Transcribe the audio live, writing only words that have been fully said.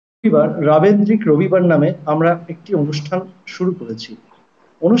রবিবার রাবেন্দ্রিক রবিবার নামে আমরা একটি অনুষ্ঠান শুরু করেছি।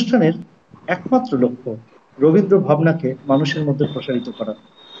 অনুষ্ঠানের একমাত্র লক্ষ্য রবীন্দ্র ভাবনাকে মানুষের মধ্যে প্রসারিত করা।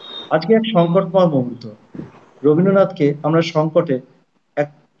 আজকে এক সংকটময় মুহূর্ত। রবীন্দ্রনাথকে আমরা সংকটে এক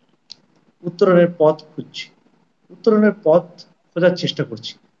উত্তরণের পথ খুঁজছি, উত্তরণের পথ খোঁজার চেষ্টা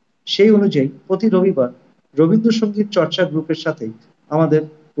করছি। সেই অনুযায়ী প্রতি রবিবার রবীন্দ্রসঙ্গীত চর্চা গ্রুপের সাথে আমাদের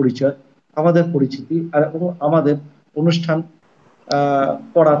পরিচয়, আমাদের পরিচিতি আর এবং আমাদের অনুষ্ঠান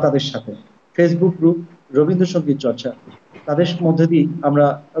করা তাদের সাথে। ফেসবুক গ্রুপ রবীন্দ্রসঙ্গীত চর্চা, তাদের মধ্যে দিয়ে আমরা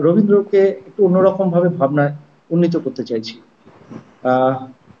রবীন্দ্রকে একটু অন্যরকম ভাবে ভাবনায় উন্নীত করতে চাইছি। আহ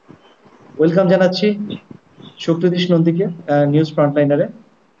ওয়েলকাম জানাচ্ছি শুক্রদীশ নন্দীকে নিউজ ফ্রন্টলাইনারে।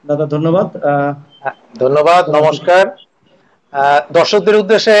 দাদা ধন্যবাদ। ধন্যবাদ, নমস্কার। দর্শকদের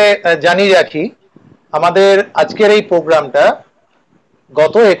উদ্দেশ্যে জানিয়ে রাখি, আমাদের আজকের এই প্রোগ্রামটা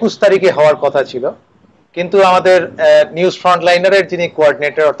গত 21 তারিখে হওয়ার কথা ছিল, কিন্তু আমাদের নিউজ ফ্রন্টলাইনারের যিনি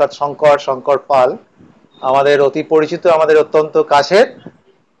কোঅর্ডিনেটর অর্থাৎ শঙ্কর পাল, আমাদের অতি পরিচিত, আমাদের অত্যন্ত কাছের,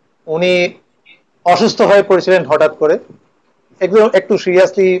 উনি অসুস্থ হয়ে পড়েছিলেন হঠাৎ করে। একটু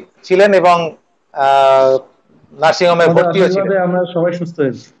সিরিয়াসলি ছিলেন এবং নার্সিংহোমে ভর্তিও ছিলেন। আমরা সবাই সুস্থ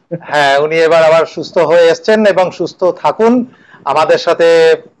হয়েছি। হ্যাঁ, উনি এবার আবার সুস্থ হয়ে এসছেন এবং সুস্থ থাকুন, আমাদের সাথে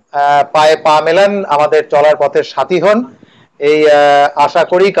পায়ে পা মেলান, আমাদের চলার পথের সাথী হন, এই আশা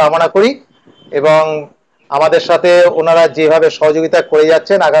করি, কামনা করি। এবং আমাদের সাথে ওনারা যেভাবে সহযোগিতা করে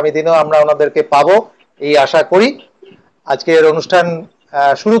যাচ্ছেন, আগামী দিনেও আমরা ওনাদেরকে পাবো এই আশা করি। আজকের অনুষ্ঠান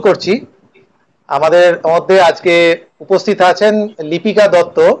শুরু করছি। আমাদের মধ্যে আজকে উপস্থিত আছেন লিপিকা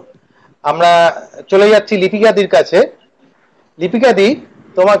দত্ত। আমরা চলে যাচ্ছি লিপিকাদির কাছে। লিপিকাদি,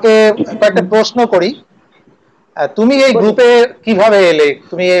 তোমাকে কয়েকটা প্রশ্ন করি। তুমি এই গ্রুপে কিভাবে এলে?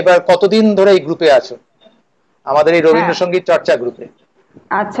 তুমি এবার কতদিন ধরে এই গ্রুপে আছো, আমাদের এই রবীন্দ্রসঙ্গীত চর্চা গ্রুপে?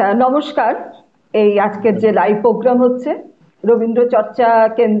 আচ্ছা, নমস্কার। এই আজকের যে লাইভ প্রোগ্রাম হচ্ছে, রবীন্দ্র চর্চা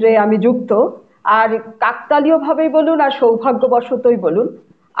কেন্দ্রে আমি যুক্ত। আর কাকতালীয় ভাবেই বলুন আর সৌভাগ্যবশতই বলুন,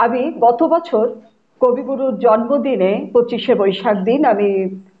 আমি গত বছর কবিগুরুর জন্মদিনে 25শে বৈশাখ দিন আমি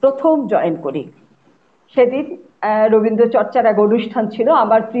প্রথম জয়েন করি। সেদিন রবীন্দ্র চর্চার এক অনুষ্ঠান ছিল,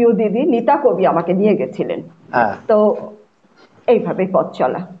 আমার প্রিয় দিদি নিতা কবি আমাকে নিয়ে গেছিলেন। তো এইভাবে পথ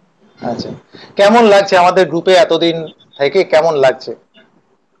চলা। আচ্ছা, কেমন লাগছে আমাদের গ্রুপে এতদিন থেকে? কেমন লাগছে?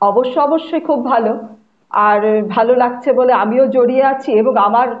 অবশ্যই খুব ভালো। আর ভালো লাগছে বলে আমিও জড়িয়ে আছি, এবং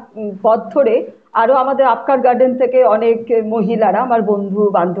আমার পথ ধরে আরো আমাদের আফকার গার্ডেন থেকে অনেক মহিলারা, আমার বন্ধু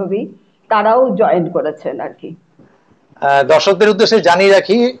বান্ধবী, তারাও জয়েন করেছেন আর কি। দর্শকদের উদ্দেশ্যে জানিয়ে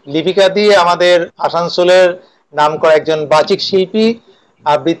রাখি, লিপিকা দিয়ে আমাদের আসানসোলের নামকরা একজন বাচিক শিল্পী,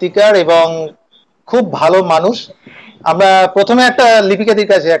 আবৃত্তিকার এবং খুব ভালো মানুষ। আমরা প্রথমে একটা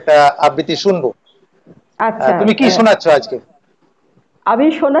লিপিকাদির কাছে একটা আবৃত্তি শুনবো। আচ্ছা, তুমি কি শোনাচ্ছ আজকে? আমি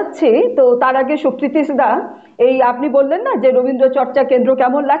শোনাচ্ছি। তো তার আগে সুপ্রীতিশ দা, এই আপনি বললেন না যে রবীন্দ্র চর্চা কেন্দ্র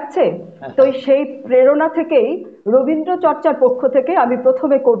কেমন লাগছে, তো সেই প্রেরণা থেকেই রবীন্দ্র চর্চার পক্ষ থেকে আমি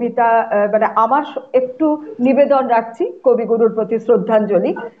প্রথমে কবিতা, মানে আমার একটু নিবেদন রাখছি কবিগুরুর প্রতি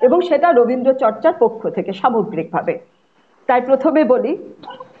শ্রদ্ধাঞ্জলি, এবং সেটা রবীন্দ্র চর্চার পক্ষ থেকে সামগ্রিকভাবে। তাই প্রথমে বলি,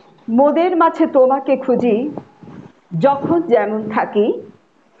 মোদের মাঝে তোমাকে খুঁজি, যখন যেমন থাকি,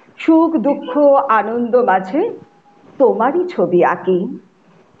 সুখ দুঃখ আনন্দ মাঝে তোমারই ছবি আঁকি।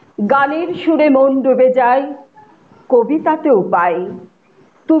 গানের সুরে মন ডুবে যায়, কবিতাতেও পাই,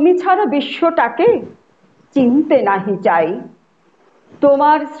 তুমি ছাড়া বিশ্বটাকে চিনতে নাহি চাই।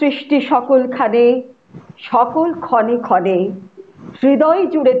 তোমার সৃষ্টি সকলখানে, সকল ক্ষণে ক্ষণে, হৃদয়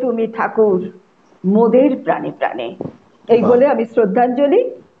জুড়ে তুমি ঠাকুর, মোদের প্রাণে প্রাণে। এই বলে আমি শ্রদ্ধাঞ্জলি।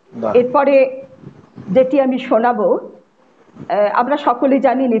 এরপরে যেটি আমি শোনাবো, আমরা সকলেই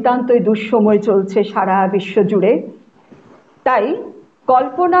জানি নিতান্তই দুঃসময় চলছে সারা বিশ্ব জুড়ে। তাই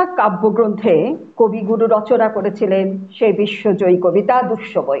কল্পনা কাব্যগ্রন্থে কবিগুরু রচনা করেছিলেন সেই বিশ্বজয়ী কবিতা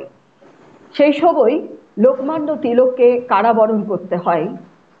দুঃসময়। সেই সময় লোকমান্য তিলককে কারাবরণ করতে হয়।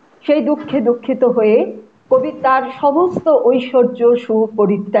 সেই দুঃখে দুঃখিত হয়ে কবি তার সমস্ত ঐশ্বর্য সুখ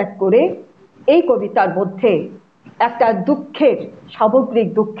পরিত্যাগ করে এই কবিতার মধ্যে একটা দুঃখের, সামগ্রিক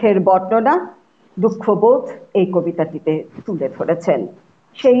দুঃখের বর্ণনা, দুঃখবোধ এই কবিতাটিতে তুলে ধরেছেন।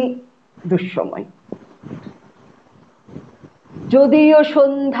 সেই দুঃসময়। যদিও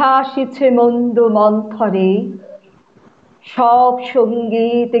সন্ধ্যা আসিছে মন্দ মন্থরে, সব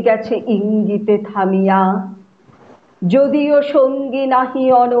সঙ্গীত গেছে ইঙ্গিতে থামিয়া, যদিও সঙ্গী নাহি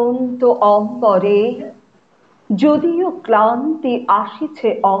অনন্ত অম্বরে, যদিও ক্লান্তি আসিছে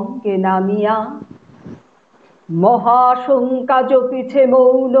অঙ্গে নামিয়া, মহাশঙ্কা জপিছে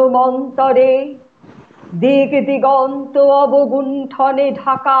মৌন মন্তরে, দিক দিগন্ত অবগুণ্ঠনে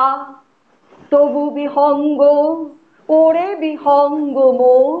ঢাকা, তবু বিহঙ্গ, ওরে বিহঙ্গ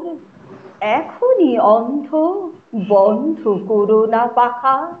মোর, এখনই অন্ধ বন্ধ করো না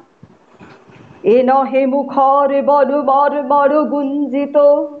পাখা। এ নহে মুখর বড় মর গুঞ্জিত,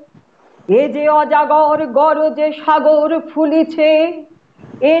 এ যে অজাগর গরজে সাগর ফুলিছে,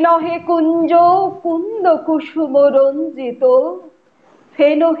 এ নহে কুঞ্জ কুন্দ কুসুম রঞ্জিত,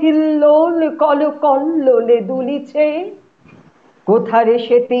 ফেন হিল্লোল কল কল্লোলে দুলিছে, কোথারে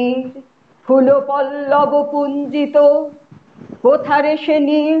সে তীর ফুল পল্লব পুঞ্জিত, কোথারে সে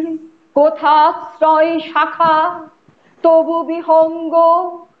নীর কোথাশ্রয় শাখা, তবু বিহঙ্গ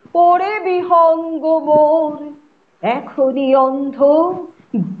ওরে বিহঙ্গ মোর, এখনই অন্ধ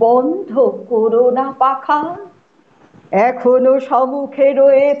বন্ধ করোনা পাখা। এখনো সম্মুখে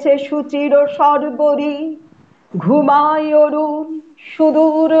রয়েছে সুচির সর্বরী, ঘুমায় অরুণ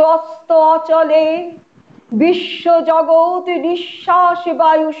সুদূর অস্ত অচলে, বিশ্ব জগৎ নিঃশ্বাস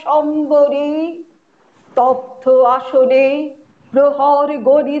বায়ু সম্বরী, তপ্ত আসনে প্রহর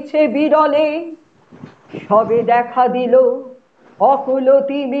গড়িছে বিরলে, সবে দেখা দিল অকুল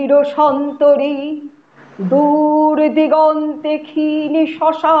তিমির সন্তরী, দূর দিগন্তে ক্ষীণ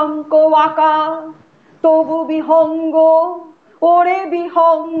শশাঙ্ক আঁকা, তবু বিহঙ্গ ওরে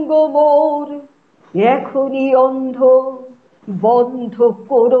বিহঙ্গ মোর, এখনই অন্ধ বন্ধ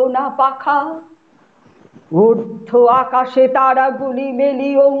করোনা পাখা। ঊর্ধ্ব আকাশে তারাগুলি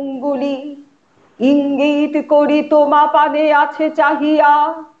মেলি অঙ্গুলি, ইঙ্গিত করি তোমা পানে আছে চাহিয়া,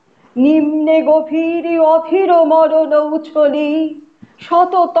 নিম্নে গভীর অধীর মরণ উছলি,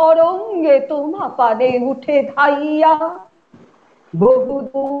 শত তরঙ্গে তোমা পানে উঠে ধাইয়া, বহু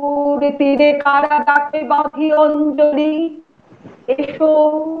দূর তীরে কারা ডাকে বাঁধি অঞ্জলি, এসো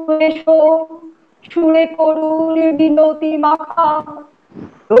এসো সুরে করুণ বিনতি মাখা,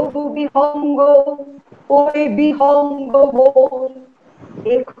 তবু বিহঙ্গ ওরে বিহঙ্গ মোর,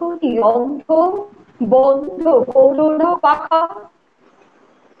 এখনই অন্ধ বন্ধ করোনা পাখা।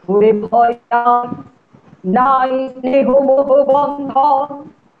 ওরে ভয় নাই, নাই স্নেহ মোহ বন্ধন,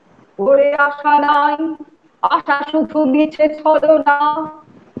 ওরে আশা নাই, আশা শুধু মিছে ছলনা,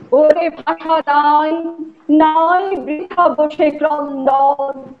 ওরে ভাষা নাই, নাই বৃথা বসে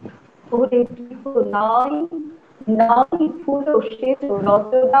ক্রন্দন, ওরে গৃহ নাই, নাই ফুল শ্বেত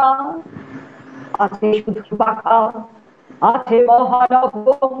রচনা, আছে শুধু পাখা, আছে মহানব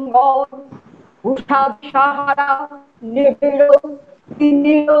অঙ্গন, উষাদ সাহারা নিবিড়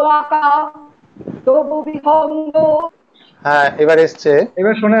তিমির আঁকা, তবু বিহঙ্গ। হ্যাঁ, এবার এসছে।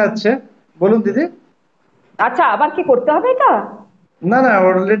 এবার শোনা যাচ্ছে, বলুন দিদি। আচ্ছা, আবার কি করতে হবে এটা? না না,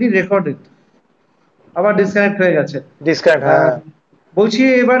 অলরেডি রেকর্ডেড, আবার ডিসকানেক্ট হয়ে গেছে। ডিসকানেক্ট, হ্যাঁ। বলছি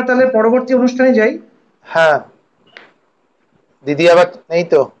এবার তাহলে পরবর্তী অনুষ্ঠানে যাই। হ্যাঁ, দিদি আবার নেই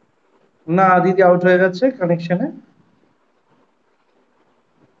তো? না, দিদি আউট হয়ে গেছে কানেকশনে।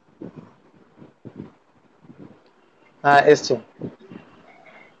 হ্যাঁ, এসছে।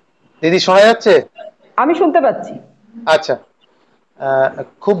 দিদি শোনা যাচ্ছে? আমি শুনতে পাচ্ছি। আচ্ছা,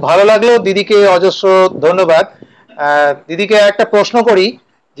 খুব ভালো লাগলো, দিদিকে অজস্র ধন্যবাদ। দিদিকে একটা প্রশ্ন করি,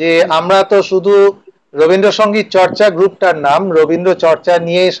 যে আমরা তো শুধু রবীন্দ্রসঙ্গীত চর্চা গ্রুপটার নাম রবীন্দ্র চর্চা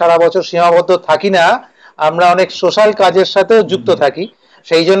নিয়ে সারা বছর সীমাবদ্ধ থাকি না, আমরা অনেক সোশ্যাল কাজের সাথেও যুক্ত থাকি,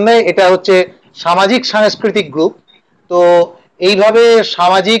 সেই জন্য এটা হচ্ছে সামাজিক সাংস্কৃতিক গ্রুপ। তো এইভাবে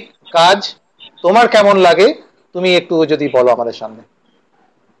সামাজিক কাজ তোমার কেমন লাগে, তুমি একটু যদি বলো আমাদের সামনে,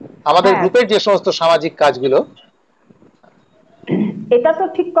 আমাদের গ্রুপের যে সমস্ত সামাজিক কাজগুলো। এটা তো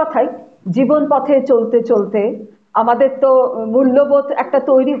ঠিক কথাই, জীবন পথে চলতে চলতে আমাদের তো মূল্যবোধ একটা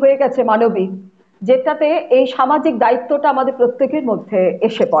তৈরি হয়ে গেছে মানবিক, যেটাতে এই সামাজিক দায়িত্বটা আমাদের প্রত্যেকের মধ্যে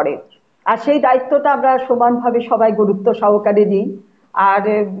এসে পড়ে, আর সেই দায়িত্বটা আমরা সমানভাবে সবাই গুরুত্ব সহকারে নিই। আর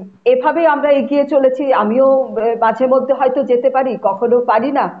এভাবে আমরা এগিয়ে চলেছি। আমিও মাঝে মধ্যে হয়তো যেতে পারি, কখনো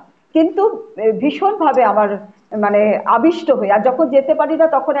পারি না, কিন্তু ভীষণভাবে আমার মানে আবিষ্ট হই, আর যখন যেতে পারি না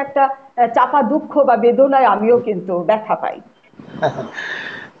তখন একটা চাপা দুঃখ বা বেদনায় আমিও কিন্তু ব্যথা পাই।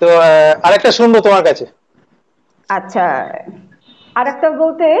 তো আরেকটা শুনবো তোমার কাছে। আচ্ছা, আরেকটা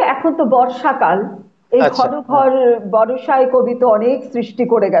বলতে, এখন তো বর্ষাকাল, এই ঘন ঘর বর্ষায় কবি তো অনেক সৃষ্টি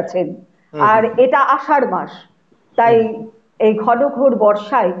করে গেছেন, আর এটা আষাঢ় মাস, তাই এই ঘন ঘোর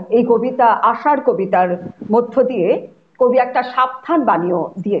বর্ষায় এই কবিতা, আষাঢ় কবিতার মধ্য দিয়ে কবি একটা সাবধান বাণীও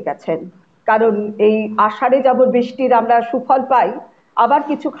দিয়ে গেছেন। কারণ এই আষাঢ়ে যেমন বৃষ্টির আমরা সুফল পাই, আবার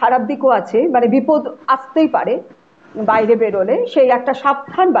কিছু খারাপ দিকও আছে, মানে বিপদ আসতেই পারে বাইরে বেরোলে, সেই একটা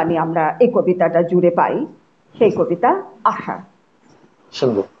সাবধান বাণী আমরা এই কবিতাটা জুড়ে পাই। সেই কবিতা আষাঢ়।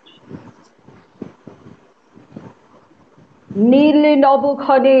 শুনবো। নীল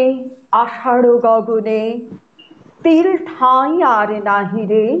নবঘনে আষাঢ় গগনে, তিল ঠাঁই আর নাহি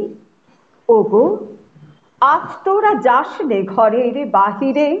রে, ওগো আজ তোরা যাস নে ঘরের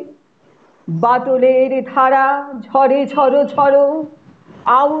বাহিরে, বাদলের ধারা ঝরে ঝরো ঝরো,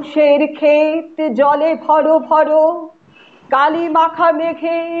 আউশের ক্ষেত জলে ভরো ভরো, কালি মাখা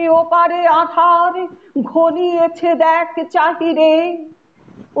মেঘে ওপারে আধার ঘনিয়েছে দেখ চাহিরে।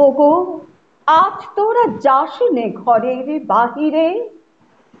 ওগো আজ তোরা যাস নে ঘরের বাহিরে।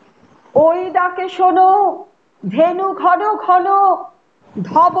 ওই ডাকে শোনো ধেনু ঘন ঘন,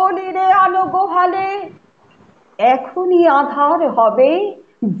 ধবলিরে আনো গোহালে। এখনই আধার হবে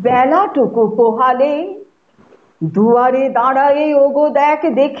বেলাটুকু পোহালে। দুয়ারে দাঁড়ায়ে ওগো দেখ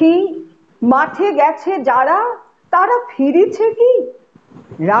দেখি, মাঠে গেছে যারা তারা ফিরেছে কি।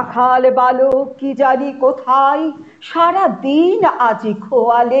 রাখাল বালক কি জানি কোথায়, সারা দিন আজি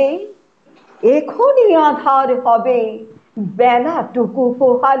খোয়ালে। এখনই আধার হবে বেলাটুকু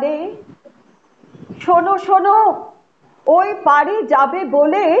পোহালে। শোনো শোনো ওই পারে যাবে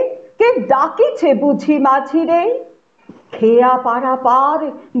বলে কে ডাকিছে বুঝি মাঝিরে। খেয়া পাড়া পার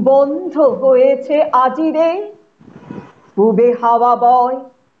বন্ধ হয়েছে আজিরে। পুবে হাওয়া বয়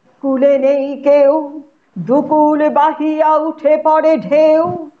কুলে নেই কেউ, দুকুল বাহিয়া উঠে পড়ে ঢেউ।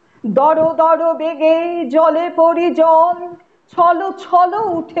 দর দর বেগে জলে পড়ি জল, ছলো ছলো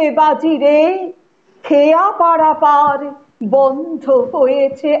উঠে বাজিরে। খেয়া পাড়া পার বন্ধ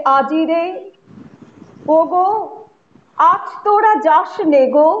হয়েছে আজিরে। ওগো আজ তোরা যাস নে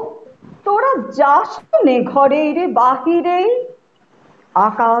গো, তোরা যাস নে ঘরের বাহিরে।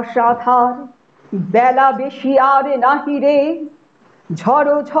 আকাশ আধার বেলা বেশি আর নাহিরে।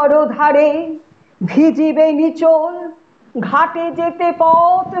 ঝড়ো ঝড়ো ধারে ভিজিবে নিচল, ঘাটে যেতে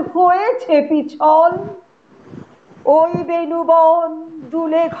পথ হয়েছে পিছল। ওই বেণুবন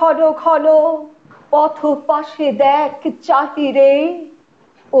দুলে ঘন ঘন, পথ পাশে দেখ চাহিরে।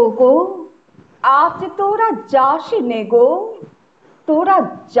 ওগো আজ তোরা যাস নে গো, তোরা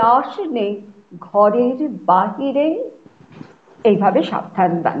যাস নে ঘরের বাহিরে। এইভাবে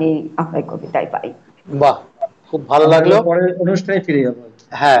সাবধান বাণী আমরা কবিতায় পাই। বাহ, খুব ভালো লাগলো। পরের অনুষ্ঠানে ফিরে যাবো।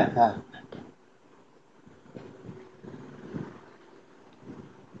 হ্যাঁ হ্যাঁ,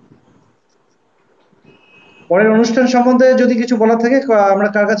 পরের অনুষ্ঠান সম্বন্ধে যদি কিছু বলা থাকে আমরা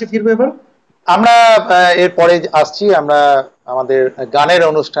কার কাছে ফিরবো এবার? আমরা এরপরে আসছি, আমরা আমাদের গানের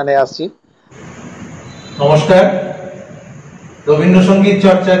অনুষ্ঠানে আসছি। নমস্কার, রবীন্দ্রসঙ্গীত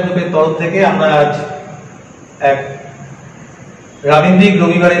চর্চা গ্রুপের তরফ থেকে আমরা আজ এক রাবীন্দ্রিক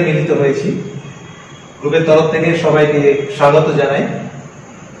রবিবারে মিলিত হয়েছি। গ্রুপের তরফ থেকে সবাইকে স্বাগত জানাই।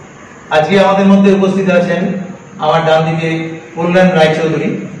 আজকে আমাদের মধ্যে উপস্থিত আছেন আমার ডান দিকে কল্যাণ রায়চৌধুরী,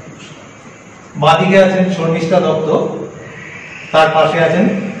 বাঁ দিকে আছেন শর্মিষ্ঠা দত্ত, তার পাশে আছেন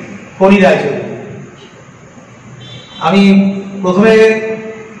ফণী রায়চৌধুরী। আমি প্রথমে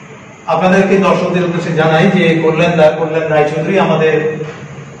আপনাদেরকে দর্শকদের উদ্দেশ্যে জানাই যে কল্যাণ রায়চৌধুরী আমাদের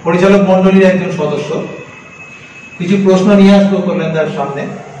পরিচালক মন্ডলীর একজন সদস্য। কিছু প্রশ্ন নিয়ে আসবো কল্যাণদার সামনে।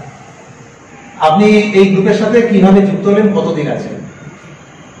 আপনি এই গ্রুপের সাথে কিভাবে যুক্ত হলেন, কতদিন আছেন?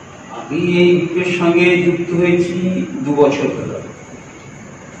 আমি এই গ্রুপের সঙ্গে যুক্ত হয়েছি 2 বছর হল।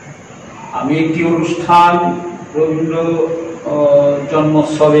 আমি একটি অনুষ্ঠান, রবীন্দ্র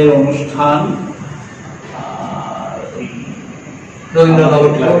জন্মোৎসবের অনুষ্ঠান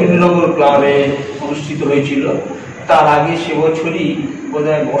রবীন্দ্রনগর ক্লাবে অনুষ্ঠিত হয়েছিল। তার আগে সে বছরই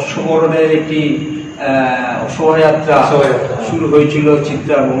বোধহয় বর্ষবরণের একটি শোভাযাত্রা শুরু হয়েছিল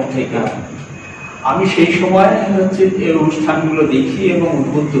চিত্রা মোড় থেকে। আমি সেই সময় হচ্ছে এই অনুষ্ঠানগুলো দেখি এবং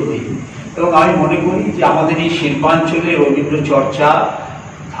উদ্বুদ্ধ হই, এবং আমি মনে করি যে আমাদের এই শিল্পাঞ্চলে রবীন্দ্র চর্চা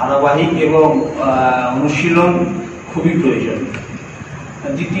ধারাবাহিক এবং অনুশীলন খুবই প্রয়োজন।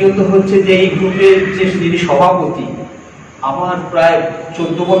 দ্বিতীয়ত হচ্ছে যে এই গ্রুপের যে যিনি সভাপতি, আমার প্রায়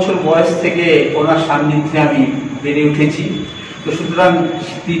 14 বছর বয়স থেকে ওনার সান্নিধ্যে আমি বেড়ে উঠেছি। তো সুতরাং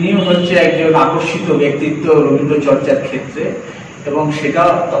তিনিও হচ্ছে একজন আকর্ষিত ব্যক্তিত্ব রবীন্দ্র চর্চার ক্ষেত্রে, এবং সেটা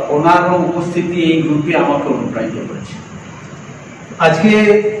ওনারও উপস্থিতি এই গ্রুপে আমাকে অনুপ্রাণিত করেছে। আজকে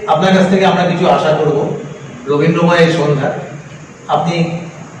আপনার কাছ থেকে আমরা কিছু আশা করব রবীন্দ্রময় সন্ধ্যা। আপনি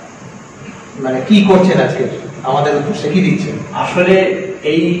মানে কি করছেন আজকে, আমাদের উদ্দেশ্যে কি দিচ্ছেন? আসলে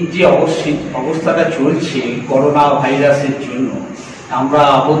এই যে অবস্থাটা চলছে করোনা ভাইরাসের জন্য, আমরা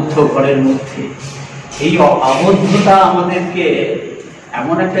আবদ্ধ ঘরের মধ্যে, এই আবদ্ধতা আমাদেরকে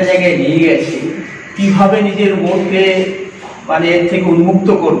এমন একটা জায়গায় নিয়ে গেছে, কিভাবে নিজের মনকে মানে এর থেকে উন্মুক্ত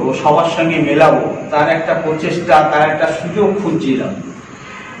করব, সবার সঙ্গে মেলাবো, তার একটা প্রচেষ্টা, তার একটা সুযোগ খুঁজছিলাম।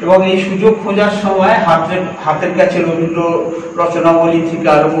 এবং এই সুযোগ খোঁজার সময় হাতের কাছে রবীন্দ্র রচনাবলী থেকে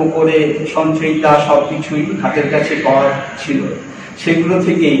আরম্ভ করে সঞ্চয়িতা সবকিছুই হাতের কাছে পাওয়া ছিল। সেগুলো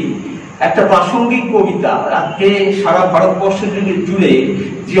থেকেই একটা প্রাসঙ্গিক কবিতা, আজকে সারা ভারতবর্ষ জুড়ে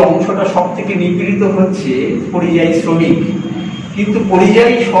যে অংশটা সব থেকে নিপীড়িত হচ্ছে পরিযায়ী শ্রমিক, কিন্তু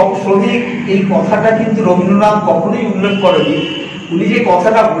পরিযায়ী সব শ্রমিক এই কথাটা কিন্তু রবীন্দ্রনাথ কখনোই উল্লেখ করেনি। উনি যে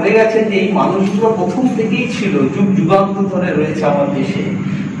কথাটা বলে গেছেন যে এই মানুষগুলো প্রথম থেকেই ছিল, যুগ যুগান্ত ধরে রয়েছে আমার দেশে,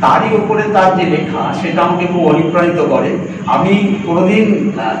 তারই উপরে তার যে লেখা সেটা আমাকে খুব অনুপ্রাণিত করে। আমি কোনোদিন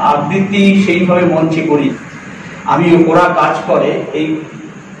আবৃত্তি সেইভাবে মঞ্চে করি, আমি ওরা কাজ করে এই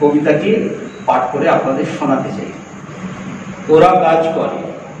কবিতাকে পাঠ করে আপনাদের শোনাতে চাই। ওরা কাজ করে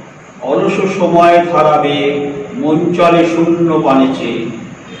অলস সময় ধারাবে, মন চলে শূন্য পানে চেয়ে,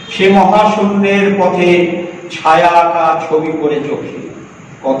 সে মহাশূন্যের পথে ছায়া আঁকা ছবি পড়ে চোখে,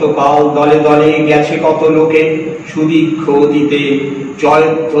 কতকাল দলে দলে গেছে কত লোকে, সুদীর্ঘ অতীতে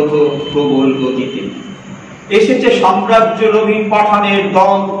জয়ধ্বত প্রবল গতিতে। এসেছে সাম্রাজ্য রবি পাঠানের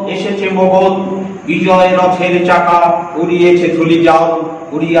দল, এসেছে মোগল বিজয় রথের চাকা, উড়িয়েছে ধূলিজাল,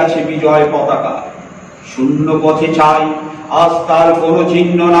 উড়িয়াছে বিজয় পতাকা। শূন্য পথে চাই আজ তার কোনো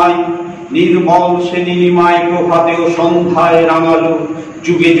চিহ্ন নাই, নির্মল সে নীলিমায় প্রভাতে ও সন্ধ্যায় রাঙালো,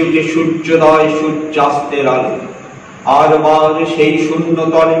 যুগে যুগে সূর্যোদয় সূর্যাস্তের আলো। আর বার সেই শূন্য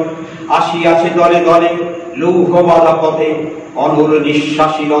তলে আসিয়াছে দলে দলে, লৌহবালা পথে অনল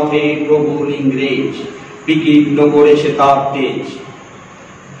নিঃশ্বাসী রথে প্রবল ইংরেজ, বিকীর্ণ করেছে তার তেজ।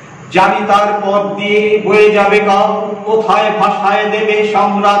 জানি তার পথ দিয়ে বয়ে যাবে কাল, কোথায় ভাষায় দেবে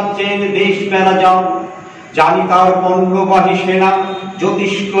সাম্রাজ্যের দেশ মেলা যাও। জানি তার পণ্যবাহী সেনা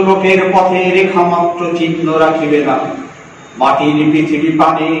জ্যোতিষ্ক লোকের পথে রেখা মাত্র চিহ্ন রাখিবে না। মাটির পৃথিবী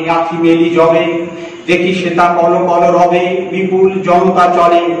পানে আঁখি মেলি জবে, দেখি সে তা কল কল রবে, বিপুল জনতা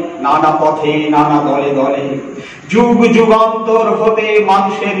চলে নানা পথে নানা দলে দলে। যুগ যুগান্তর হতে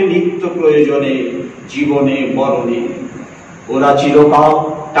মানুষের নিত্য প্রয়োজনে জীবনে মরণে। ওরা চিরকাল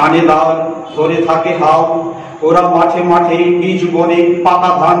টানে দাল ধরে থাকে হাল, ওরা মাঠে মাঠে বীজ বনে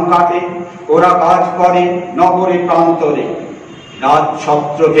পাকা ধান কাটে, ওরা কাজ করে নগরে প্রান্তরে। রাত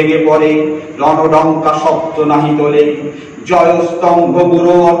ছত্র ভেঙে পড়ে রণডঙ্কা শব্দ নাহি তোলে, জয়স্তম্ভ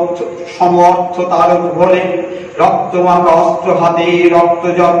বুড়ো অর্থ সম অর্থ তারক বলে। রক্তমাখা অস্ত্র হাতে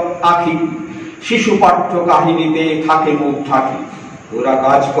রক্তজট আঁখি, শিশু পাঠ্য কাহিনীতে থাকে মুখ ঢাকি। ওরা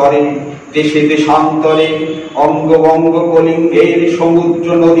কাজ করে দেশে দেশান্তরে, অঙ্গবঙ্গ কলিঙ্গের সমুদ্র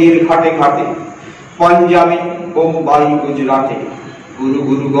নদীর ঘাটে ঘাটে, পাঞ্জাবে বোম্বাই গুজরাটে। গুরু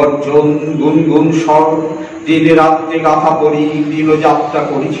গুরু গর্জন গুনগুন স্বর, দিনে রাত্রে গাথা পড়ি দিনযাত্রা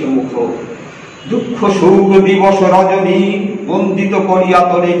করিছে মুখ। দুঃখ সুখ দিবস রজনী বন্দিত করিয়া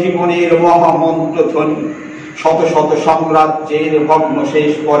তোলে জীবনের মহামন্ত্র ধ্বনি। শত শত সাম্রাজ্যের ভগ্ন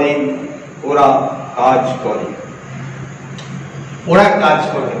শেষ করে ওরা কাজ করে। ওরা কাজ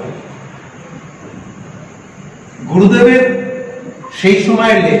করে গুরুদেবের সেই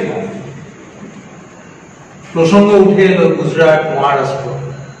সময়ের লেখা প্রসঙ্গ উঠে এলো গুজরাট, মহারাষ্ট্র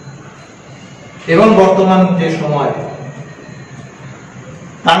এবং বর্তমান যে সময়,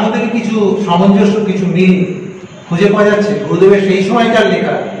 তার মধ্যে কিছু সামঞ্জস্য, কিছু মিল খুঁজে পাওয়া যাচ্ছে গুরুদেবের সেই সময়কার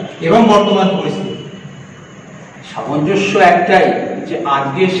লেখা এবং বর্তমান পরিস্থিতি? সামঞ্জস্য একটাই, যে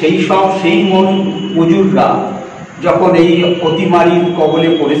আজকে সেই মজুররা যখন এই অতিমারির কবলে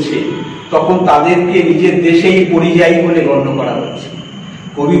পড়েছে, তখন তাদেরকে নিজের দেশেই পরিযায়ী বলে গণ্য করা হচ্ছে।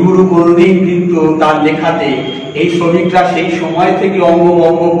 কবিগুরু কোনদিন কিন্তু তার লেখাতে এই শ্রমিকরা সেই সময় থেকে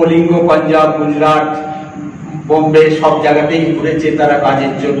অঙ্গবঙ্গ কলিঙ্গ পাঞ্জাব গুজরাট বোম্বে সব জায়গাতেই ঘুরেছে তারা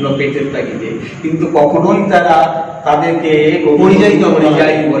কাজের জন্য পেটের তাগিদে, কিন্তু কখনোই তারা তাদেরকে পরিযায়ী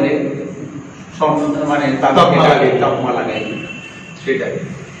বলে মানে তকমা লাগাই। সেটাই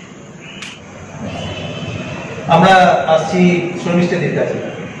আমরা আসছি শর্মিষ্ঠাদির কাছে।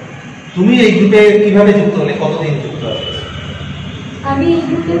 তুমি এই গ্রুপে কিভাবে যুক্ত হলে, কতদিন যুক্ত আছো? আমি এই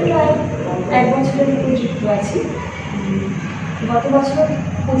গ্রুপে প্রায় 1 বছরের উপরে যুক্ত আছি। গত বছর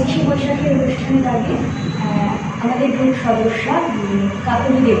 25শে বৈশাখের অনুষ্ঠানের আগে আমাদের গ্রুপ সদস্যা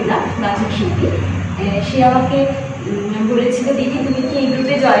কাকলি দেবনাথ, নাচের শিল্পী, সে আমাকে বলেছিল, দিদি তুমি কি এই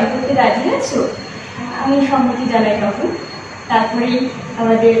গ্রুপে জয়েন করতে রাজি আছো? আমি সম্মতি জানাই তখন। তারপরেই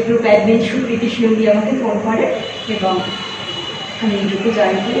আমাদের গ্রুপ অ্যাডমিন সুকৃতি শিউলি আমাকে ফোন করে এবং আমি এই গ্রুপে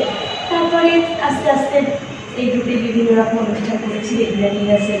জয়েন করি। তারপরে আস্তে আস্তে এই গ্রুপে বিভিন্ন রকম অনুষ্ঠান করেছি, রেগুলার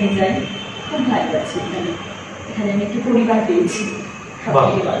রিহার্সালে যাই। খুব ভালো লাগছে এখানে আমি একটি পরিবার পেয়েছি।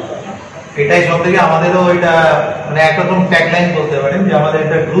 এটাই সব থেকে আমাদেরও এটা মানে একরকম ট্যাগলাইন বলতে পারেন, যে আমাদের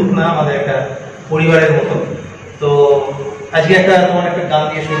একটা গ্রুপ না, আমাদের একটা পরিবারের মতো। তো আজকে তোমার একটা গান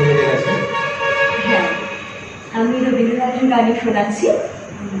দিয়ে শুরু হয়ে গেছে। হ্যাঁ, আমি রবীন্দ্রনাথের গানই শোনাচ্ছি।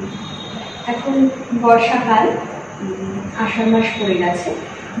 এখন বর্ষাকাল, আষাঢ় মাস পড়ে গেছে।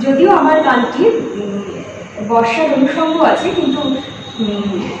 যদিও আমার গানটি বর্ষার অনুষঙ্গ আছে, কিন্তু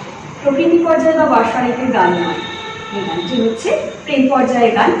প্রকৃতি পর্যায়ে বা বর্ষা ঋতুর গান নয়। এই গানটি হচ্ছে প্রেম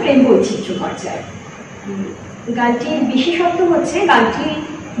পর্যায়ের গান, প্রেম বৈচিত্র্য পর্যায়ে। গানটির বিশেষত্ব হচ্ছে গানটি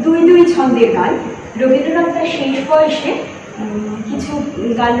 2-2 ছন্দের গান। রবীন্দ্রনাথ তার শেষ বয়সে কিছু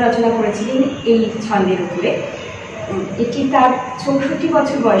গান রচনা করেছিলেন এই ছন্দের উপরে। এটি তার 64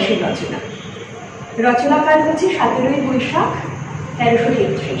 বছর বয়সের রচনা। রচনাকাল হচ্ছে 17ই বৈশাখ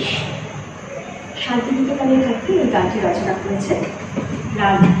 1333। শান্তিনিকেতনের ক্ষেত্রে এই গানটি রচনা করেছে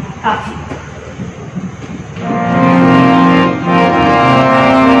রাগ কাফি।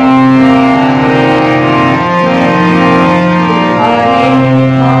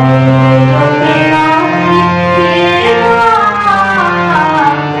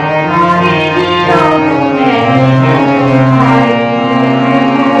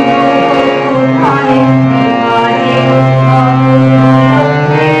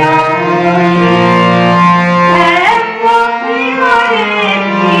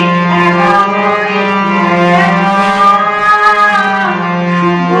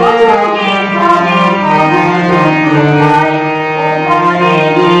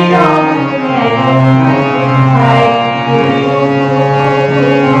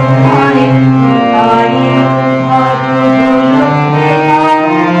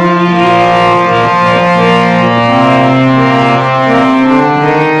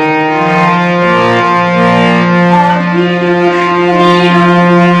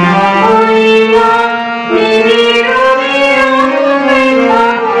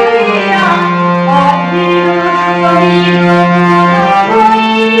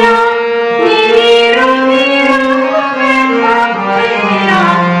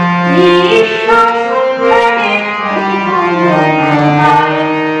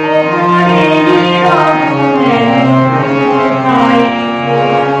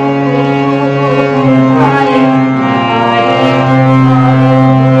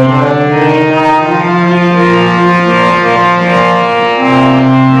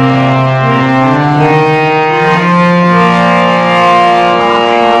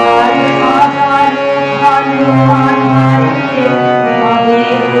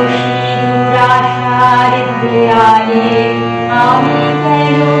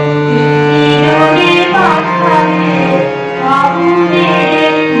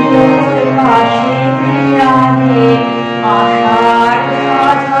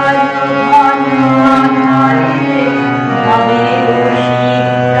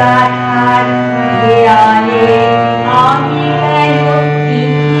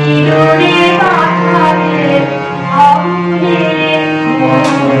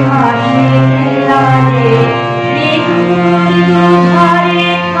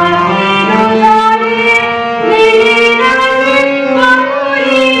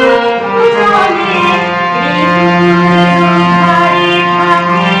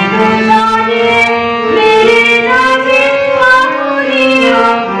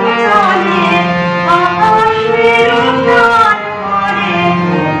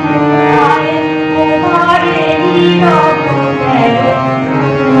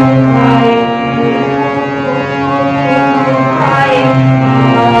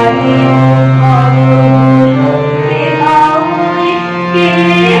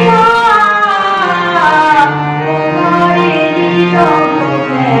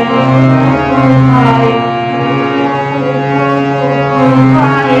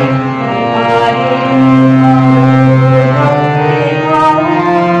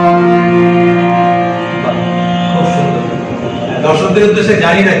 দর্শকদের উদ্দেশ্যে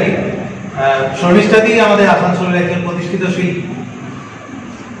জানিয়ে রাখি, শর্মিষ্ঠা দি আমাদের আসানসোলের একজন প্রতিষ্ঠিত শিল্পী,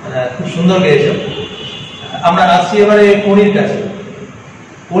 খুব সুন্দর গেয়েছেন। আমরা আসছি এবারে কনির কাছে।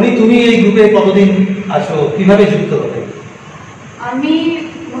 কনি, তুমি এই গ্রুপে কতদিন আছো, কিভাবে যুক্ত হবে? আমি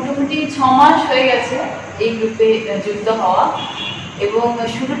মোটামুটি 6 মাস হয়ে গেছে এই গ্রুপে যুক্ত হওয়া, এবং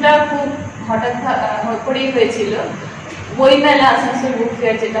শুরুটা খুব হঠাৎ করেই হয়েছিল। বইমেলা, আসানসোল বুক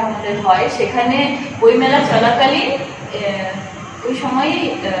ফেয়ার যেটা আমাদের হয়, সেখানে বইমেলা চলাকালীন ওই সময়ই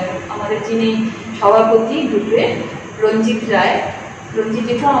আমাদের যিনি সভাপতি গ্রুপে রঞ্জিত রায়, রঞ্জিত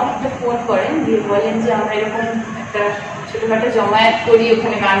জেঠু আমাকে একটা ফোন করেন, দিয়ে বলেন যে আমরা এরকম একটা ছোটোখাটো জমায়েত করি,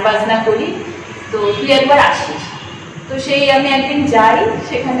 ওখানে গান বাজনা করি, তো তুই একবার আসিস। তো সেই আমি একদিন যাই,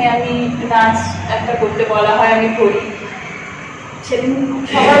 সেখানে আমি নাচ একটা করতে বলা হয়, আমি করি। সেদিন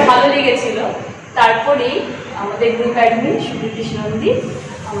সবার ভালো লেগেছিল। তারপরেই আমাদের গ্রুপ অ্যাডমিন সুব্রীতিশ নন্দী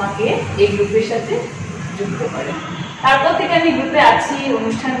আমাকে এই গ্রুপের সাথে যুক্ত করে। তারপর থেকে আমি গ্রুপে আছি,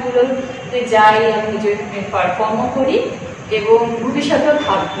 অনুষ্ঠানগুলোতে যাই, আমি নিজে পারফর্মও করি এবং ভবিষ্যতেও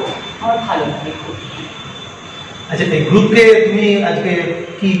থাকবো। আমার ভালো লাগে খুব। আচ্ছা, এই গ্রুপকে তুমি আজকে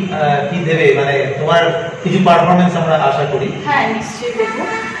কি কি দেবে, মানে তোমার কিছু পারফরমেন্স আমরা আশা করি? হ্যাঁ, নিশ্চয়ই দেবো।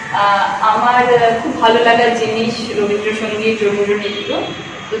 আমার খুব ভালো লাগার জিনিস রবীন্দ্রসঙ্গীত, রবীন্দ্র নৃত্য,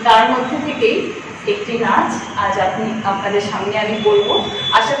 তো তার মধ্যে থেকেই একটি নাচ আজ আপনাদের সামনে আমি করবো।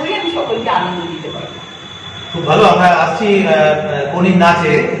 আশা করি আমি সকলকে আনন্দ দিতে পারবো। খুব ভালো, আমরা আসছি কনির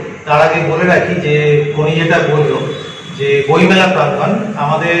নাচে। তার আগে বলে রাখি যে কনি যেটা বললো যে বইমেলা প্রাঙ্গণ,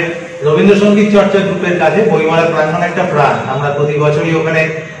 আমাদের রবীন্দ্রসঙ্গীত চর্চা গ্রুপের কাছে বইমেলা প্রাঙ্গণ একটা প্রাণ। আমরা প্রতি বছরই ওখানে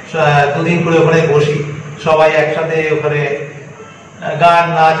 2 দিন করে ওখানে বসি, সবাই একসাথে ওখানে গান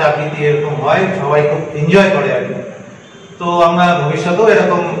নাচ আবৃত্তি এরকম হয়, সবাই খুব এনজয় করে আর কি। তো আমরা ভবিষ্যতেও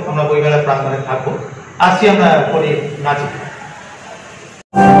এরকম আমরা বইমেলা প্রাঙ্গণে থাকবো। আসছি আমরা করি নাচি।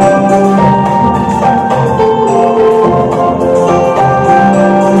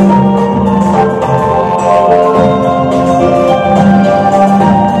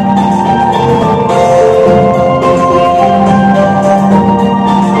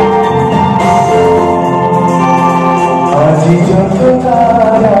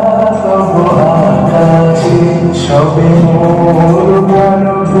 সবে মোর প্রাণ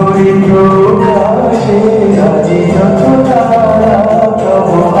ভরি প্রকাশে, আজি যত তারা তব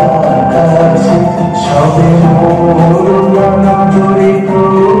আকাশে। সবে মোর প্রাণ ভরি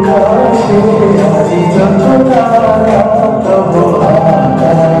প্রকাশে, আজি যত তারা তব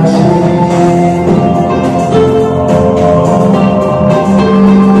আকাশে।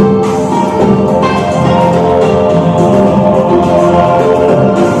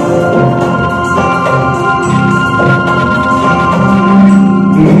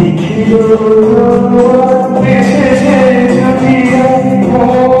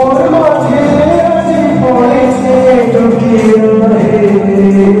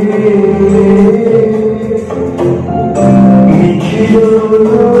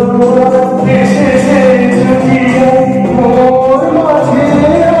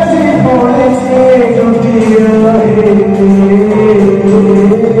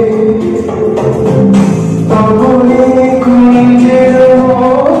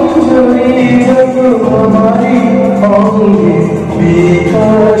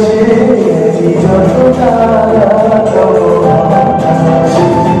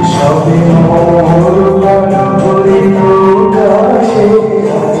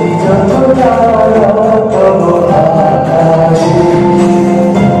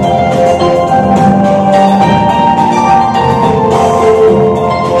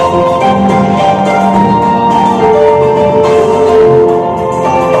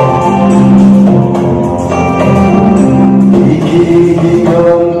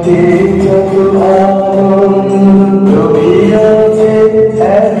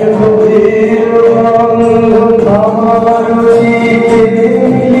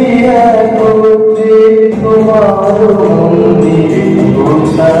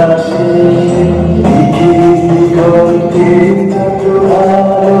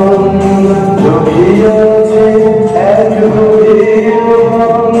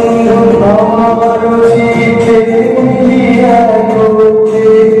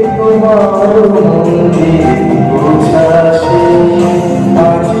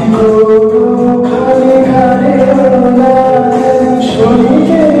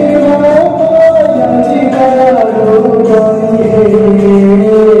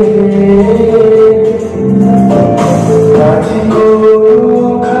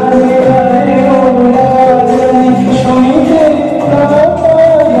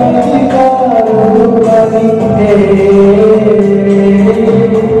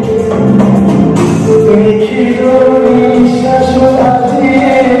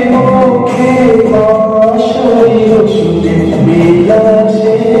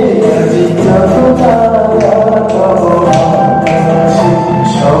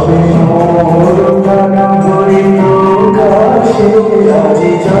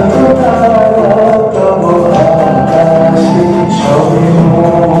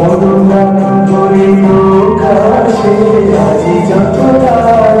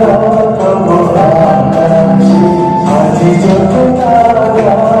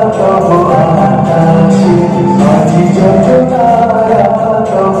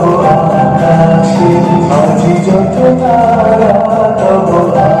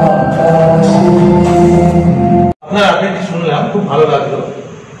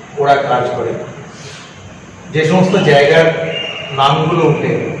 যে সমস্ত জায়গার নামগুলো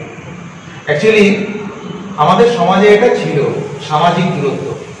উঠে, অ্যাকচুয়ালি আমাদের সমাজে এটা ছিল সামাজিক দূরত্ব,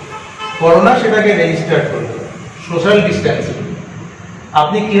 করোনা সেটাকে রেজিস্টার করলো সোশ্যাল ডিস্টেন্সিং।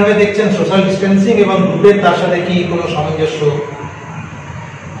 আপনি কিভাবে দেখছেন সোশ্যাল ডিস্টেন্সিং এবং গ্রুপের তার সাথে কি কোনো সামঞ্জস্য?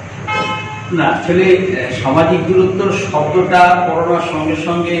 না, অ্যাকচুয়ালি সামাজিক দূরত্ব শব্দটা করোনার সঙ্গে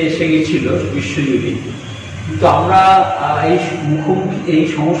সঙ্গে এসে গেছিল বিশ্বজুড়ে, কিন্তু আমরা এই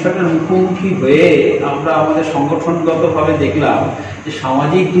সমস্যাটার মুখোমুখি হয়ে আমরা আমাদের সংগঠনগতভাবে দেখলাম যে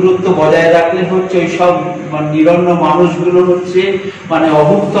সামাজিক দূরত্ব বজায় রাখলে হচ্ছে ওইসব নিরন্ন মানুষগুলো হচ্ছে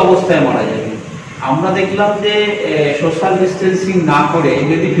অভুক্ত অবস্থায় মারা যাবে। আমরা দেখলাম যে সোশ্যাল ডিস্টেন্সিং না করে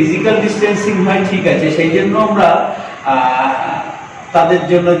যদি ফিজিক্যাল ডিস্টেন্সিং হয় ঠিক আছে, সেই জন্য আমরা তাদের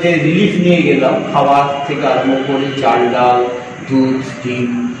জন্য যে রিলিফ নিয়ে গেলাম, খাবার থেকে আরম্ভ করে চাল ডাল, দুধ, ডিম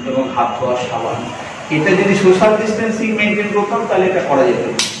এবং হাত ধোয়ার সাবান, এটা যদি সোশ্যাল ডিস্টেন্সিং মেনটেন করতাম তাহলে এটা করা যেত।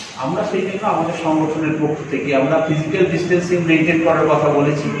 আমরা সেই জন্য আমাদের সংগঠনের পক্ষ থেকে আমরা ফিজিক্যাল ডিস্টেন্সিং মেনটেন করার কথা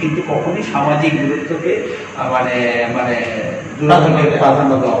বলেছি, কিন্তু কখনোই সামাজিক দূরত্বকে মানে মানে দূরত্বকে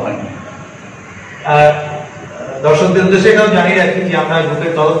প্রাধান্য দেওয়া হয়নি। দর্শকদের উদ্দেশ্যে এটাও জানিয়ে রাখি যে আমরা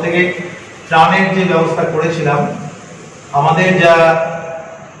গ্রুপের তরফ থেকে ত্রাণের যে ব্যবস্থা করেছিলাম, আমাদের যা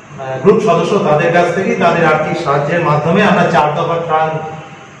গ্রুপ সদস্য তাদের কাছ থেকে তাদের আর্থিক সাহায্যের মাধ্যমে আমরা 4 দফা ত্রাণ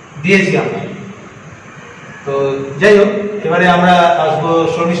দিয়েছি আমরা। তো যাই হোক, এবারে আমরা আসবো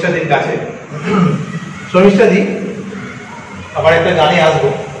শর্মিষ্ঠাদির কাছে। শর্মিষ্ঠাদি, আবার একটা গানে আসবো,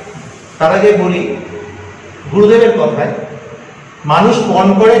 তার আগে বলি গুরুদেবের কথায়, মানুষ পণ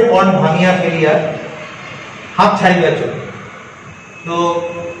করে পণ ভাঙিয়া ফেলিয়া হাত ছাড়িবার জন্য। তো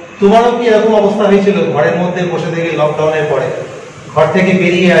তোমারও কি এরকম অবস্থা হয়েছিল ঘরের মধ্যে বসে থেকে লকডাউনের পরে, ঘর থেকে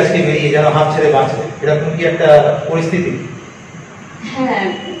বেরিয়ে আজকে বেরিয়ে যেন হাত ছেড়ে বাঁচবে, এরকম কি একটা পরিস্থিতি? হ্যাঁ,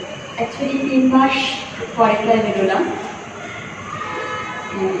 অ্যাকচুয়ালি 3 মাস পরে প্রায় বেরোলাম।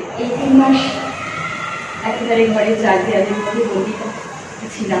 এই 3 মাস একেবারে ঘরে 4 দেয়ালের মধ্যে বন্দি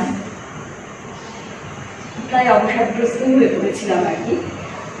ছিলাম, প্রায় অবসাদগ্রস্ত হয়ে পড়েছিলাম আর কি।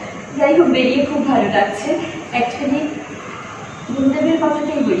 যাই হোক, বেরিয়ে খুব ভালো লাগছে। অ্যাকচুয়ালি গুরুদেবের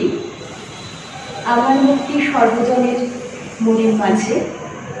কথাটাই বলি, আমার মুক্তি সর্বজনের মনের মাঝে,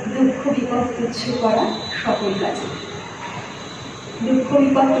 দুঃখ বিপদ তুচ্ছ করা সকল কাজে। দুঃখ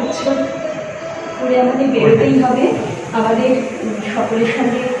বিপদ তুচ্ছ করে আমাদের বেরোতেই হবে, আমাদের সকলের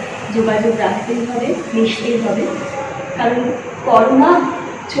সঙ্গে যোগাযোগ রাখতেই হবে, মিশতেই হবে, কারণ করোনা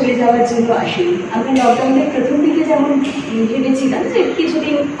চলে যাওয়ার জন্য আসেনি। আমরা লকডাউনের প্রথম দিকে যেমন ভেবেছিলাম যে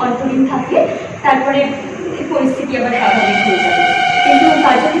কিছুদিন অন্তদিন থাকলে তারপরে পরিস্থিতি আবার স্বাভাবিক হয়ে যাবে, কিন্তু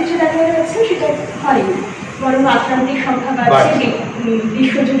কার্যক্ষেত্রে দেখা যাচ্ছে সেটা হয়নি, বরং আক্রান্তের সংখ্যা বাড়ছে,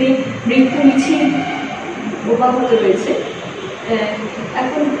 বিশ্বজুড়ে মৃত্যু মিছিল অব্যাহত রয়েছে।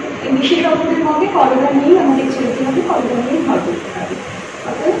 এখন বিশেষজ্ঞদের মতে করোনা নিয়েই আমাদের চলতে হবে, করোনা নিয়েই ঘর করতে হবে।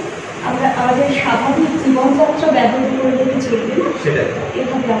 অর্থাৎ আমরা আমাদের স্বাভাবিক জীবনযাত্রা ব্যাহত করে দিতে চলবে না,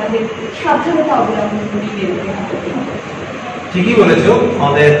 এভাবে আমাদের সাবধানতা অবলম্বন করে বেরোতে হবে। ঠিকই বলেছো,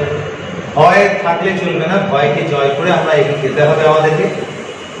 আমাদের ভয় থাকলে চলবে না, ভয়কে জয় করে আমরা এগিয়ে যেতে হবে আমাদেরকে।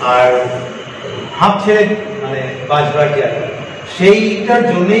 আর হাঁপ ছেড়ে মানে বাঁচবার জায়গা, সেইটার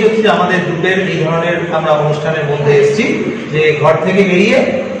জন্যই হচ্ছে আমাদের গ্রুপের এই ধরনের আমরা অনুষ্ঠানের মধ্যে এসেছি, যে ঘর থেকে বেরিয়ে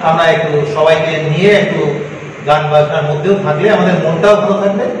আমরা একটু সবাইকে নিয়ে একটু গান বাজনার মধ্যেও থাকলে আমাদের মনটাও ভালো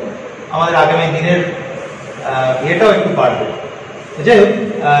থাকবে, আমাদের আগামী দিনের ইয়েটাও একটু বাড়বে। যাই হোক,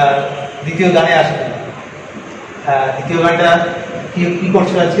 দ্বিতীয় গানে আসবে। দ্বিতীয় গানটা কি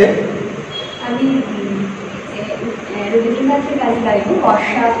করছো আজকে? আমি রবীন্দ্রনাথের গান গাইব,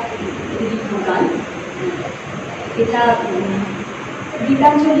 বর্ষা গান। এটা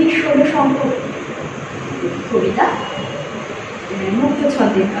গীতাঞ্জলির 16 সংখ্যক কবিতা, মুক্ত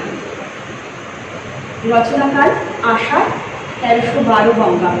ছন্দের গান। রচনাকাল আষাঢ় 1312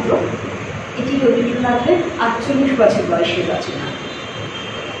 বঙ্গাব্দ। এটি রবীন্দ্রনাথের 48 বছর বয়সের রচনা।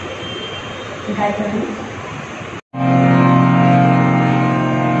 গাইতে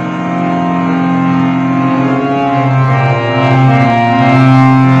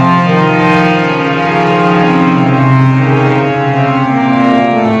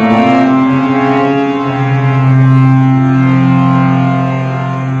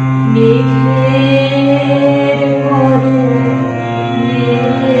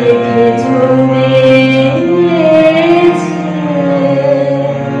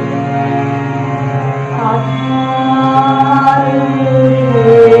আধা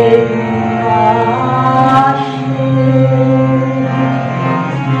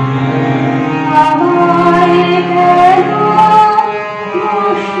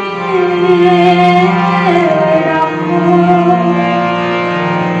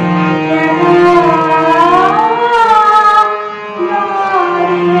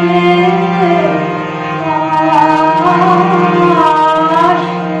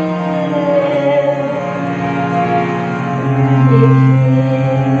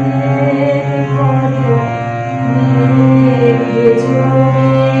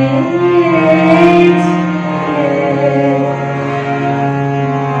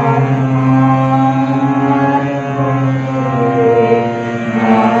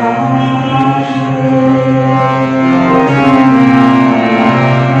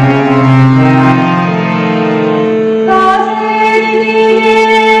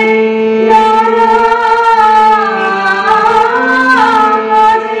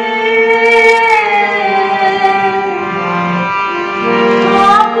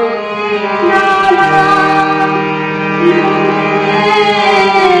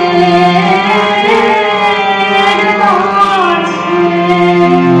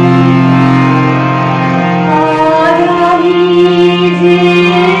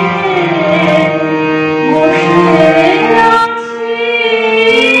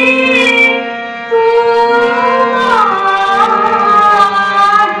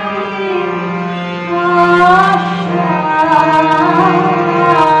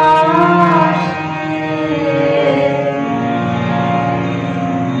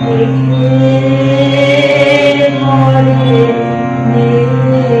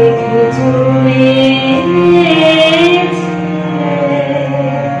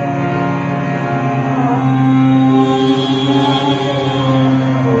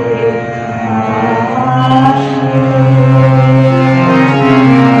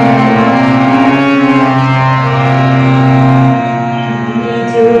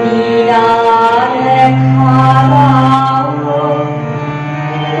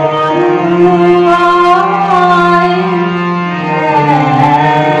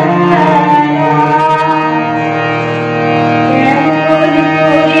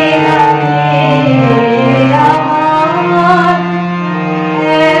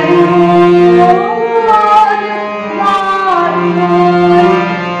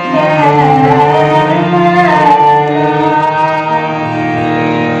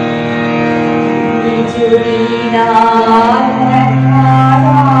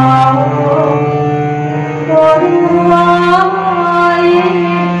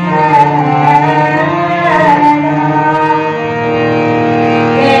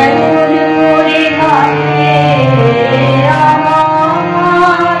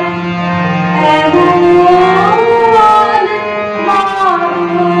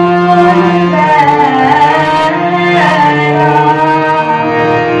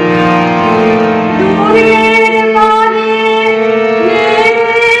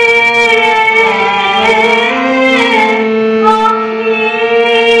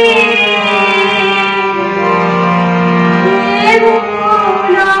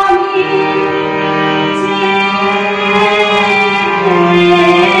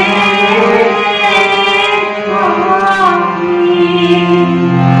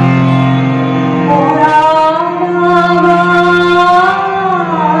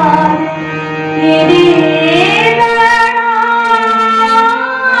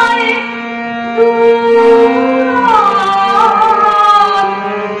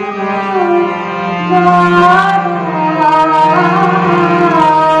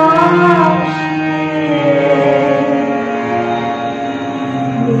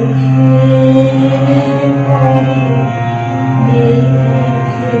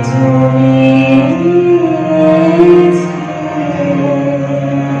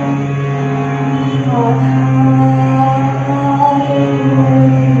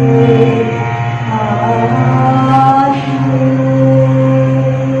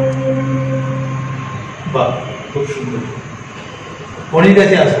পনির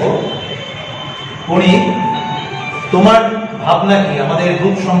কাছে আসবো। পনি, তোমার ভাবনা কি আমাদের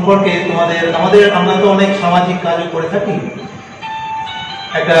গ্রুপ সম্পর্কে? আমরা তো অনেক সামাজিক কাজও করে থাকি,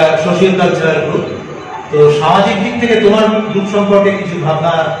 একটা সোশিয়াল কালচারাল গ্রুপ। তো সামাজিক দিক থেকে তোমার গ্রুপ সম্পর্কে কিছু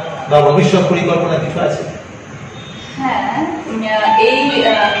ভাবনা বা ভবিষ্যৎ পরিকল্পনা কিছু আছে? হ্যাঁ, এই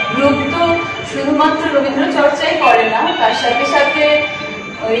গ্রুপ তো শুধুমাত্র রবীন্দ্র চর্চাই করে না, তার সাথে সাথে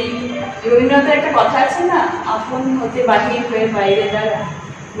ওই রবীন্দ্রনাথের একটা কথা আছে না, আপন হতে বাহির হয়ে বাইরে দ্বারা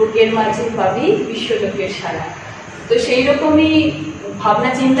বুকের মাঝে পাবি বিশ্বলোকের সারা। তো সেই রকমই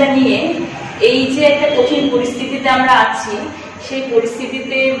ভাবনা চিন্তা নিয়ে এই যে একটা কঠিন পরিস্থিতিতে আমরা আছি, সেই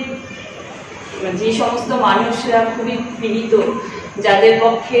পরিস্থিতিতে যে সমস্ত মানুষরা খুবই পীড়িত, যাদের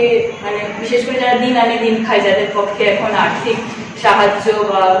পক্ষে মানে বিশেষ করে যারা দিন আনে দিন খায়, যাদের পক্ষে এখন আর্থিক সাহায্য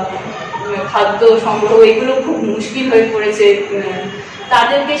বা খাদ্য সংগ্রহ এগুলো খুব মুশকিল হয়ে পড়েছে,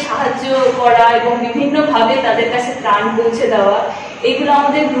 তাদেরকে সাহায্য করা এবং বিভিন্নভাবে তাদের কাছে ত্রাণ পৌঁছে দেওয়া, এগুলো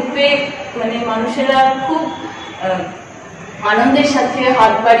আমাদের গ্রুপে মানে মানুষেরা খুব আনন্দের সাথে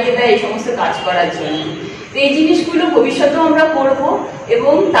হাত বাড়িয়ে দেয় এই সমস্ত কাজ করার জন্য। তো এই জিনিসগুলো ভবিষ্যতেও আমরা করব।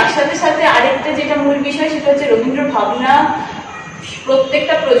 এবং তার সাথে সাথে আরেকটা যেটা মূল বিষয়, সেটা হচ্ছে রবীন্দ্র ভাবনা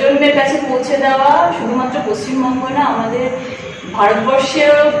প্রত্যেকটা প্রজন্মের কাছে পৌঁছে দেওয়া। শুধুমাত্র পশ্চিমবঙ্গ না, আমাদের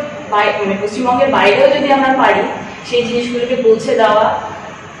ভারতবর্ষের মানে পশ্চিমবঙ্গের বাইরেও যদি আমরা পারি সেই জিনিসগুলোকে পৌঁছে দেওয়া,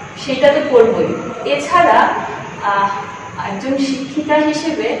 সেটা তো করবই। এছাড়া একজন শিক্ষিকা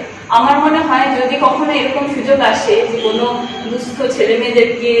হিসেবে আমার মনে হয় যদি কখনো এরকম সুযোগ আসে যে কোনো দুস্থ ছেলে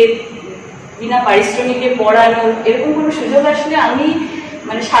মেয়েদেরকে বিনা পারিশ্রমিকে পড়ানোর এরকম কোনো সুযোগ আসলে আমি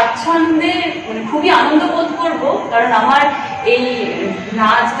মানে স্বাচ্ছন্দ্যে মানে খুবই আনন্দ বোধ করবো। কারণ আমার এই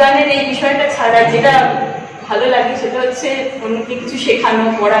নাচ গানের এই বিষয়টা ছাড়া যেটা ভালো লাগে সেটা হচ্ছে অন্যকে কিছু শেখানো,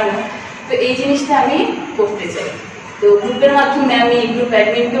 পড়ানো। তো এই জিনিসটা আমি করতে চাই। তো গ্রুপের মাধ্যমে আমি গ্রুপ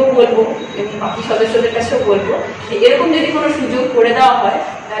অ্যাডমিনকেও বলবো এবং বাকি সদস্যদের কাছেও বলবো এরকম যদি কোনো সুযোগ করে দেওয়া হয়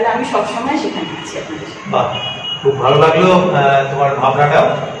তাহলে আমি সবসময় সেখানে আছি আপনাদের। বাহ, খুব ভালো লাগলো তোমার ভাবনাটা।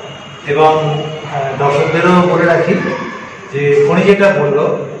 এবং দর্শকদেরও বলে রাখি যে ফোনে যেটা বললো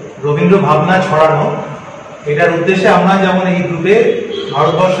রবীন্দ্র ভাবনা ছড়ানো, এটার উদ্দেশ্যে আমরা যেমন এই গ্রুপে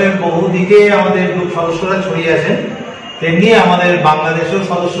ভারতবর্ষের বহু দিকে আমাদের গ্রুপ সদস্যরা ছড়িয়ে আছেন, তেমনি আমাদের বাংলাদেশেও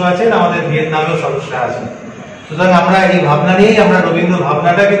সদস্য আছেন, আমাদের ভিয়েতনামেও সদস্য আছেন। সুতরাং আমরা এই ভাবনা নিয়েই আমরা রবীন্দ্র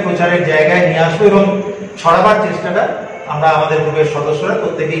ভাবনাটাকে প্রচারের জায়গায় নিয়ে আসবো এবং ছড়াবার চেষ্টাটা আমরা আমাদের গ্রুপের সদস্যরা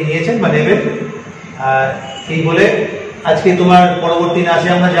প্রত্যেকেই নিয়েছেন বা নেবেন। এই বলে আজকে তোমার পরবর্তী নাচে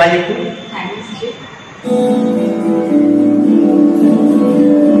আমরা যাই একটু। Thank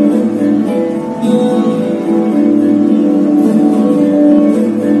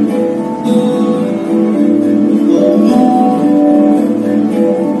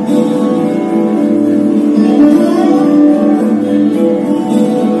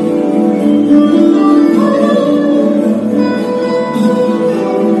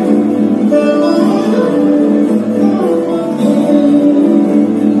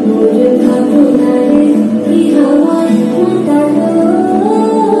you.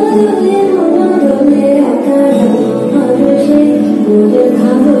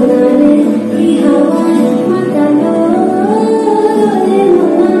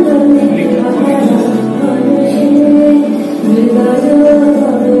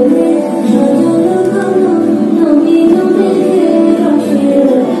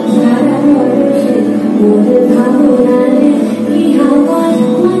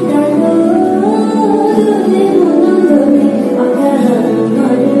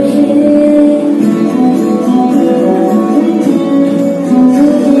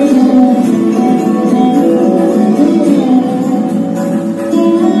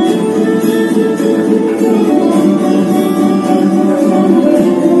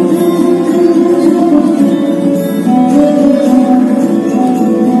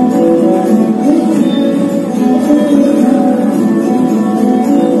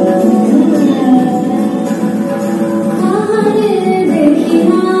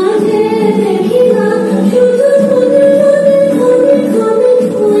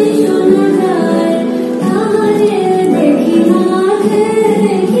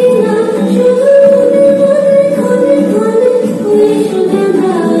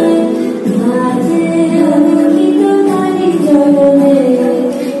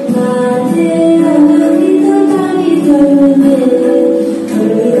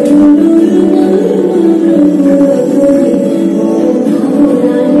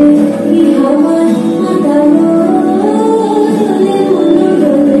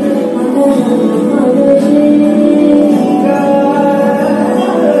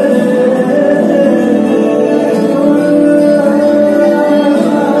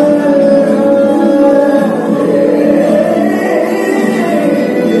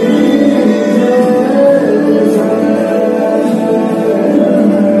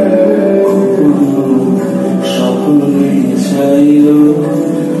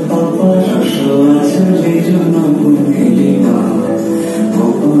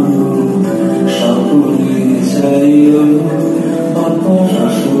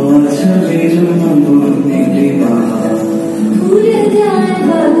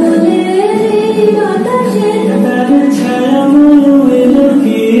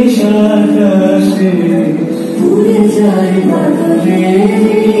 আকাশে উড়ে যায় বাতাসে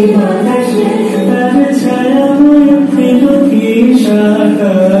বাতাসে তার ছায়াময় তিলকিস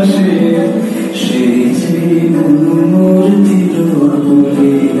আকাশে সেই যে মূর্তি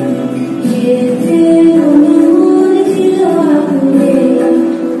আগুনে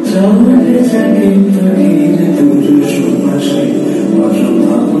চাঁদে জাগে তরির দূর সুবাসে অসম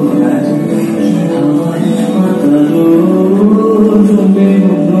ভাবনার হাওয়ায় মাতালো দুলে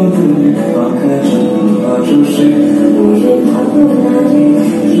দুলে আকাশ বাতাসে অসম ভাবনার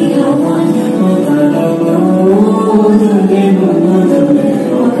হাওয়ায় মাতালো দুলে দুলে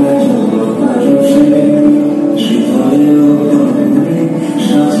আকাশ বাতাসে শীতলে অগ্নি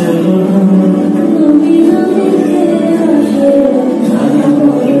সাজালো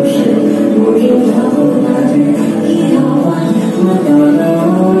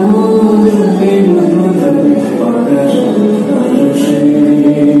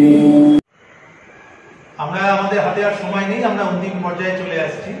আমরা আমাদের হাতে আর সময় নেই, আমরা অন্তিম পর্যায়ে চলে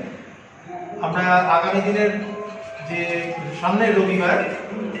আসছি। আমরা আগামী দিনের যে সামনের রবিবার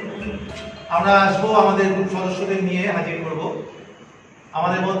আমরা আসবো, আমাদের গ্রুপ সদস্যদের নিয়ে হাজির করব।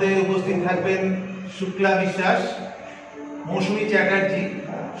 আমাদের মধ্যে উপস্থিত থাকবেন শুক্লা বিশ্বাস, মৌসুমী চ্যাটার্জি,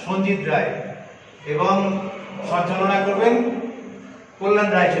 সঞ্জিত রায় এবং সঞ্চালনা করবেন কল্যাণ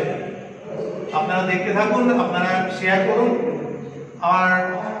রায়চৌধুরী। আপনারা দেখতে থাকুন, আপনারা শেয়ার করুন।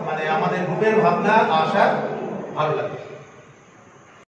 আমাদের গ্রুপের ভাবনা আশা ভালো লাগে।